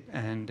associate.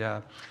 And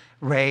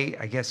Ray,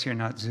 I guess you're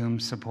not Zoom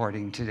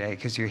supporting today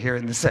because you're here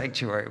in the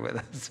sanctuary with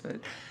us.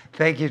 But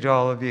thank you to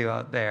all of you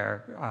out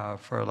there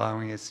for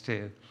allowing us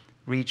to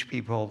reach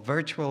people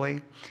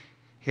virtually.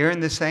 Here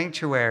in the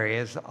sanctuary,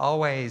 as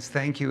always,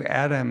 thank you,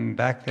 Adam,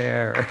 back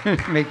there,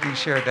 making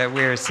sure that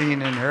we're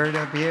seen and heard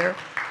up here.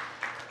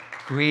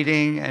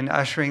 Greeting and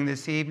ushering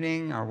this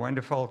evening, our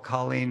wonderful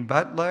Colleen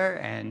Butler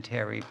and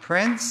Terry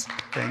Prince.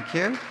 Thank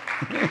you.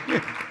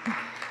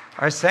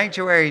 Our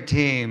sanctuary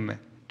team,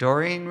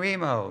 Doreen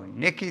Remo,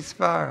 Nikki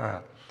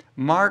Svara,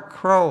 Mark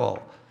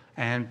Crowell,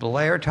 and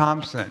Blair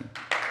Thompson.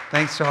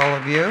 Thanks to all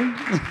of you.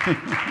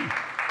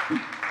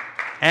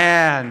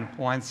 And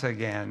once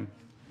again,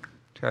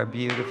 to our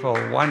beautiful,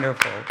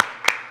 wonderful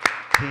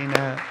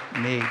Tina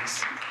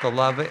Meeks. The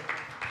love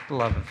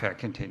affair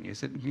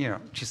continues. It,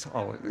 just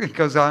always, it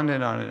goes on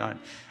and on and on.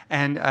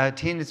 And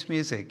Tina's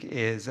music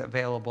is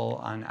available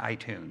on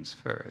iTunes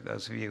for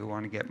those of you who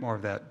want to get more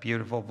of that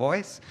beautiful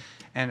voice.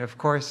 And of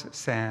course,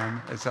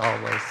 Sam, as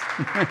always.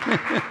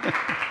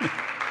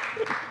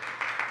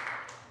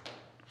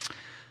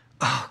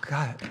 Oh,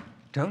 God.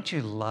 Don't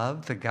you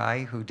love the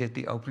guy who did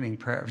the opening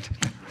prayer?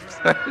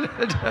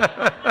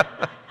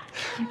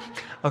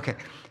 Okay.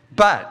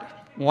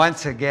 But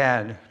once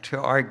again, to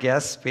our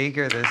guest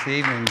speaker this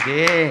evening,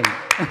 Dean.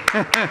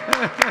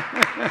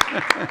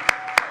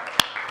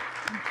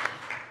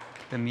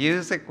 The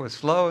music was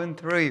flowing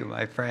through you,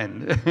 my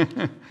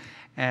friend.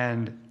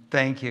 And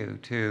thank you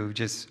to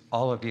just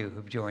all of you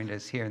who've joined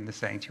us here in the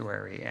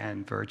sanctuary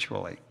and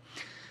virtually.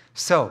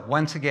 So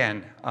once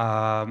again,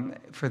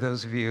 for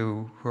those of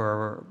you who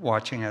are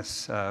watching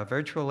us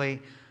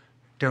virtually,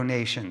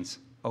 donations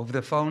over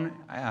the phone,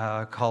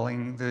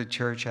 calling the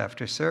church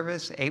after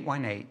service,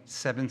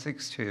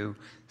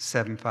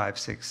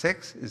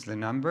 818-762-7566 is the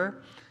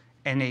number.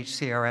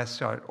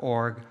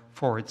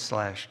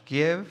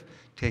 NHCRS.org/give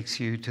takes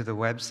you to the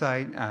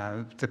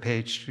website, the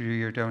page to do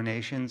your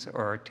donations,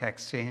 or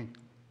texting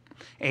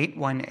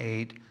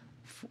 818,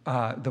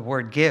 the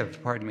word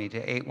give, pardon me,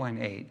 to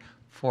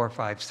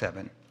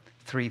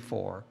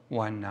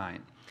 818-457-3419.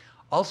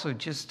 Also,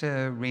 just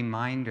a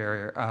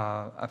reminder,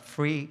 a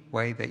free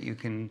way that you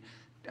can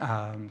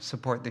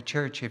support the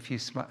church if you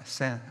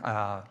sign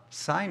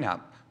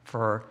up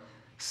for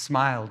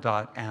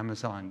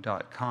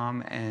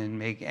smile.amazon.com and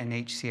make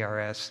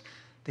NHCRS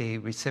the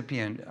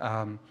recipient.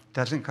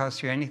 Doesn't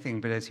cost you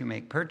anything, but as you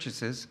make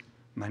purchases,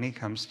 money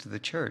comes to the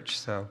church.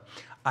 So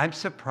I'm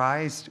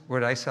surprised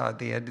what I saw at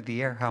the end of the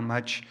year, how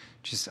much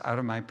just out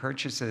of my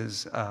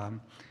purchases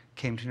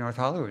came to North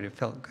Hollywood. It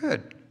felt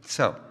good.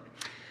 So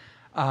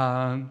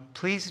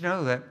please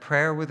know that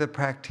Prayer with a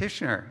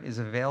Practitioner is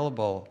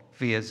available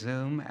via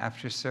Zoom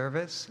after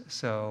service.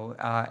 So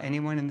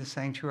anyone in the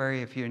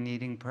sanctuary, if you're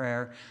needing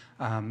prayer,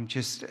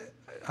 just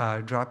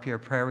drop your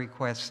prayer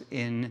requests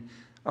in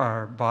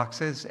our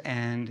boxes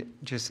and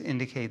just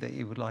indicate that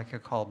you would like a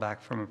call back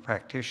from a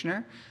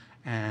practitioner,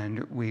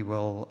 and we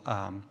will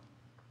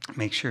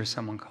make sure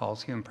someone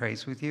calls you and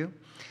prays with you.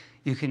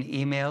 You can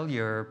email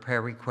your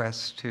prayer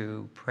requests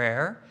to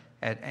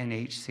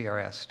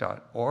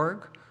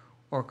prayer@nhcrs.org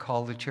or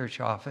call the church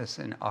office,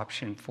 and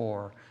option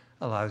 4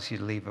 allows you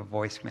to leave a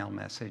voicemail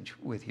message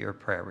with your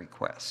prayer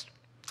request.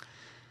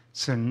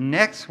 So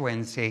next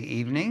Wednesday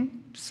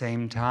evening,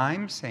 same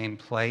time, same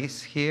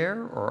place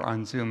here or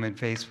on Zoom and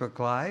Facebook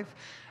Live,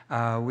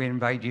 we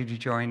invite you to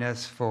join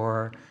us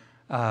for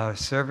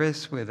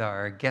service with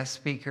our guest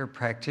speaker,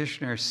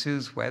 practitioner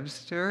Suze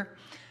Webster,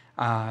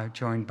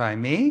 joined by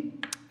me.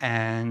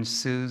 And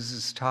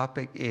Suze's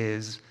topic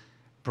is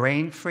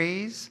brain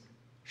freeze,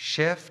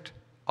 shift,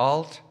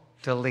 alt,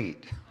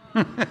 delete.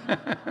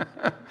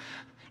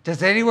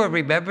 Does anyone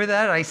remember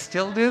that? I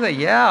still do that.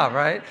 Yeah,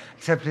 right?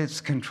 Except it's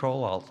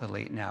Control Alt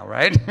Delete now,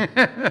 right?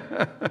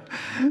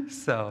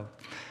 So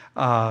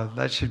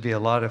that should be a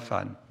lot of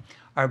fun.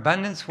 Our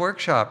Abundance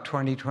Workshop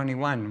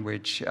 2021,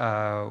 which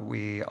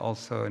we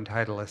also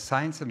entitle A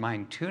Science of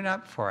Mind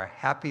Tune-Up for a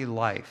Happy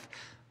Life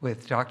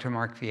with Dr.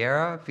 Mark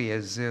Vieira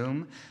via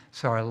Zoom.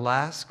 So our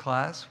last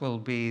class will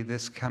be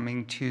this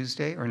coming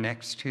Tuesday, or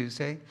next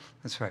Tuesday.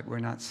 That's right, we're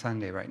not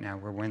Sunday right now,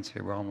 we're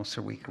Wednesday, we're almost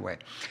a week away.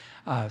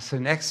 So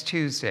next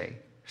Tuesday,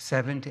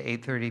 7 to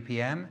 8:30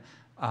 p.m.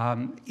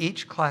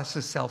 Each class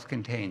is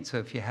self-contained, so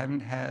if you haven't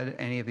had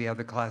any of the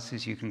other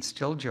classes, you can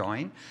still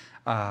join.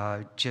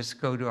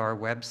 Just go to our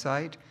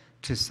website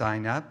to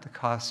sign up. The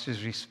cost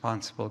is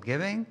responsible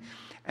giving.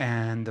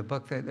 And the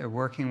book that they're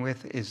working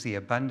with is The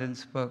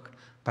Abundance Book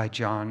by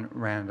John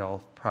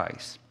Randolph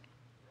Price.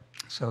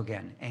 So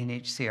again,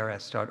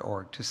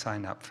 nhcrs.org to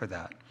sign up for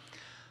that.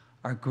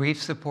 Our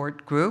grief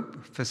support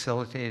group,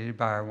 facilitated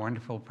by our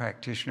wonderful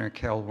practitioner,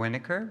 Carol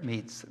Winokur,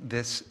 meets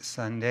this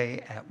Sunday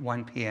at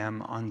 1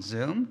 p.m. on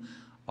Zoom.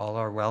 All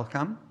are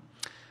welcome.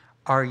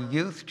 Our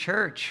youth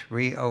church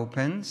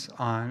reopens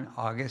on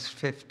August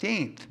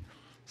 15th.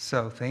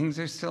 So things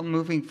are still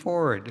moving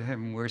forward,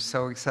 and we're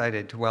so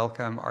excited to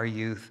welcome our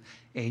youth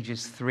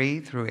ages 3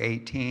 through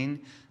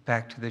 18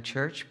 back to the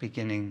church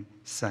beginning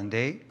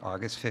Sunday,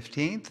 August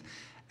 15th.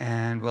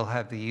 And we'll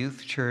have the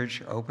youth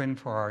church open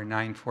for our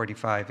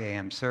 9:45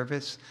 a.m.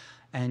 service.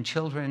 And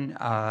children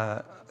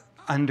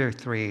under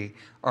 3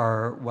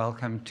 are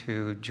welcome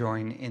to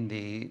join in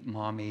the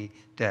Mommy,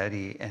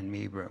 Daddy, and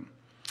Me room.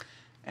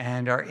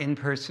 And our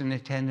in-person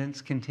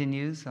attendance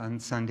continues on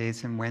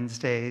Sundays and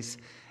Wednesdays.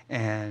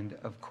 And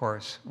of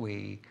course,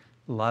 we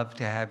love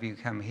to have you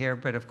come here.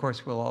 But of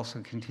course, we'll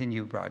also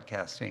continue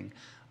broadcasting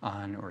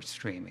on, or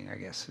streaming, I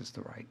guess is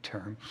the right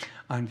term,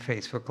 on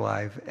Facebook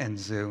Live and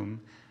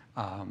Zoom.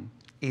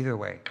 Either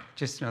way,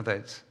 just know that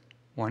it's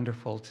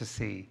wonderful to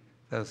see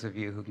those of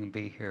you who can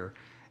be here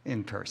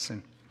in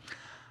person.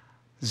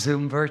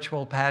 Zoom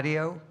virtual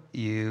patio.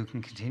 You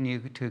can continue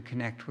to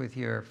connect with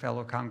your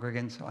fellow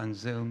congregants on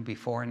Zoom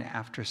before and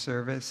after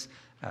service,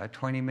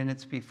 20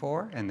 minutes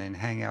before, and then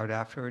hang out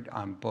afterward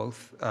on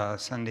both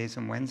Sundays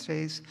and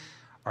Wednesdays.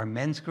 Our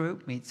men's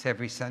group meets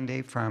every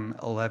Sunday from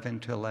 11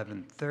 to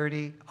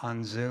 11:30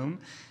 on Zoom,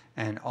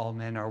 and all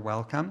men are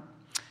welcome.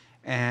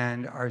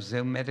 And our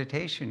Zoom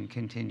meditation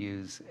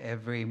continues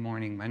every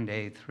morning,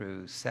 Monday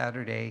through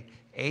Saturday,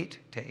 8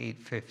 to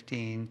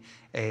 8:15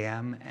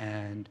 a.m.,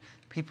 and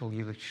people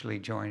usually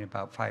join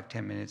about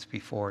 5-10 minutes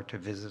before to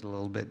visit a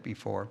little bit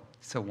before.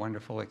 It's a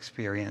wonderful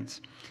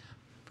experience.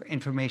 For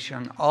information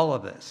on all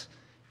of this,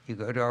 you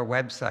go to our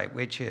website,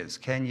 which is,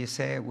 can you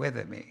say it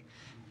with me?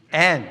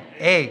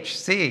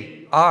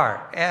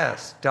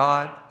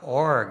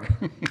 NHCRS.org.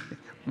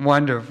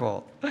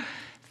 Wonderful.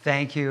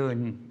 Thank you.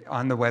 And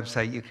on the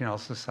website, you can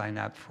also sign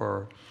up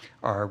for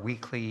our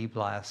weekly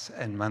e-blasts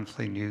and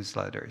monthly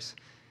newsletters.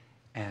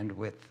 And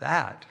with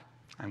that,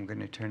 I'm going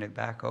to turn it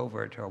back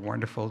over to our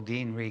wonderful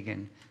Dean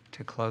Regan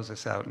to close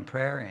us out in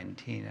prayer, and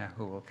Tina,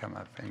 who will come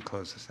up and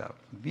close us out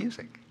with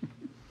music.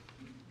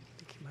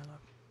 Thank you, my love.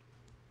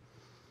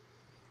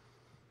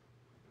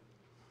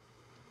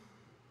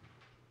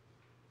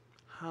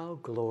 How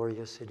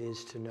glorious it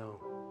is to know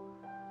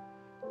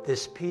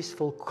this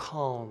peaceful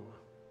calm,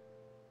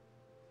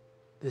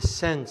 this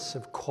sense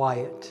of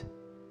quiet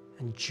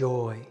and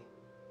joy,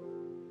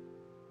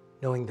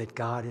 knowing that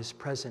God is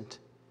present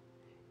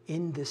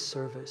in this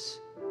service,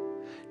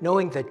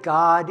 knowing that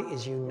God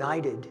is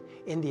united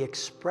in the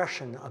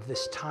expression of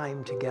this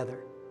time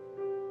together.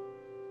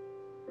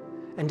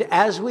 And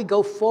as we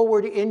go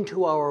forward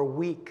into our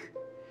week,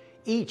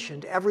 each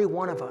and every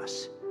one of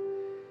us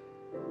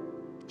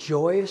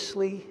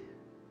joyously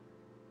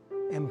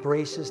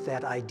embraces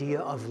that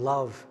idea of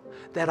love,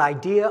 that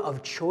idea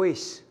of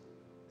choice,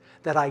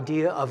 that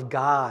idea of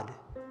God.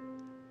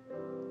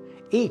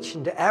 Each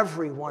and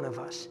every one of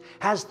us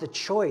has the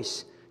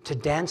choice to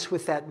dance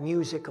with that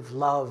music of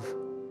love,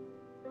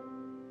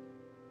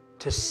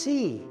 to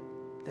see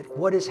that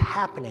what is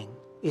happening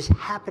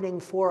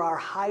for our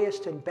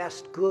highest and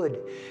best good,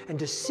 and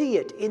to see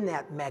it in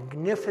that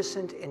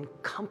magnificent,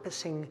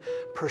 encompassing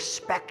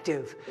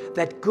perspective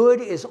that good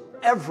is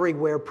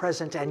everywhere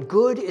present and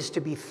good is to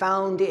be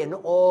found in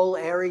all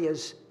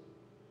areas.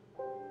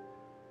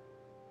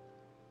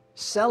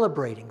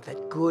 Celebrating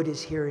that good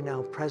is here and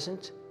now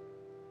present,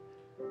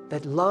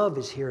 that love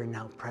is here and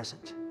now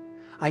present.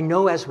 I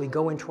know as we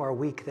go into our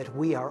week that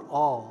we are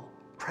all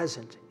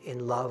present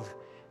in love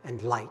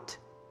and light.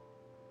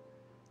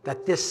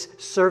 That this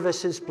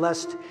service is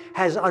blessed,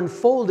 has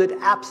unfolded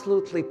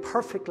absolutely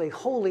perfectly,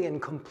 wholly and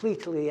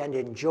completely, and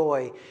in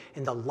joy,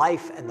 in the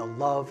life and the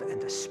love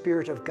and the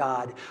Spirit of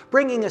God,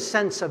 bringing a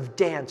sense of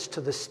dance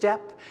to the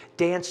step,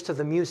 dance to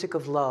the music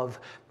of love,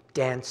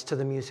 dance to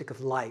the music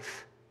of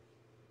life.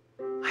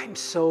 I'm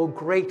so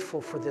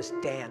grateful for this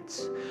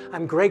dance.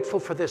 I'm grateful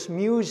for this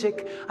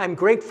music. I'm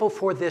grateful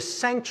for this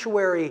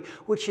sanctuary,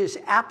 which is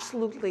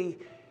absolutely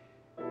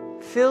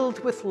filled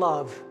with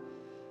love,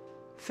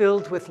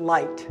 filled with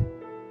light,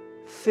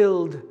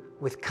 filled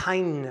with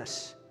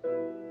kindness,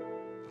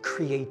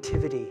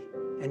 creativity,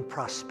 and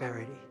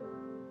prosperity.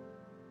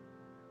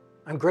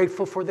 I'm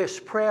grateful for this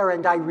prayer,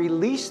 and I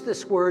release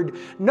this word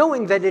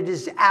knowing that it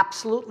is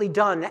absolutely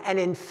done, and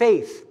in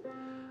faith,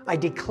 I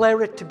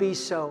declare it to be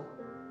so.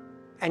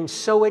 And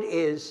so it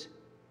is,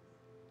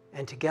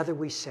 and together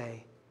we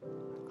say,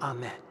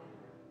 Amen.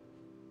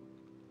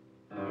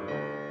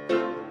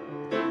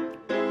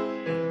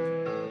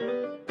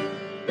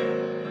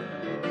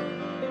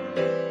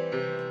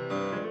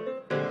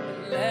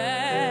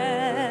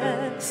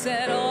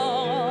 Blessed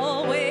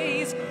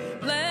always,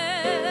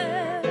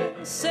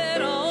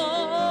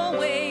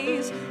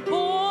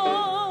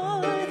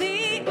 for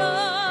the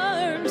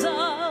arms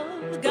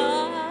of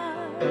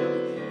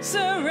God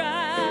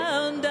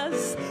surround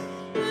us.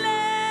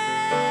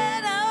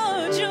 Let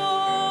our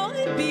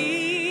joy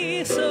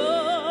be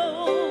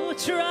so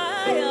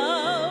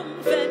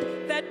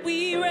triumphant that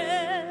we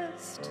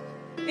rest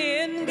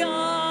in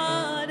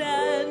God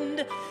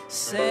and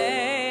say,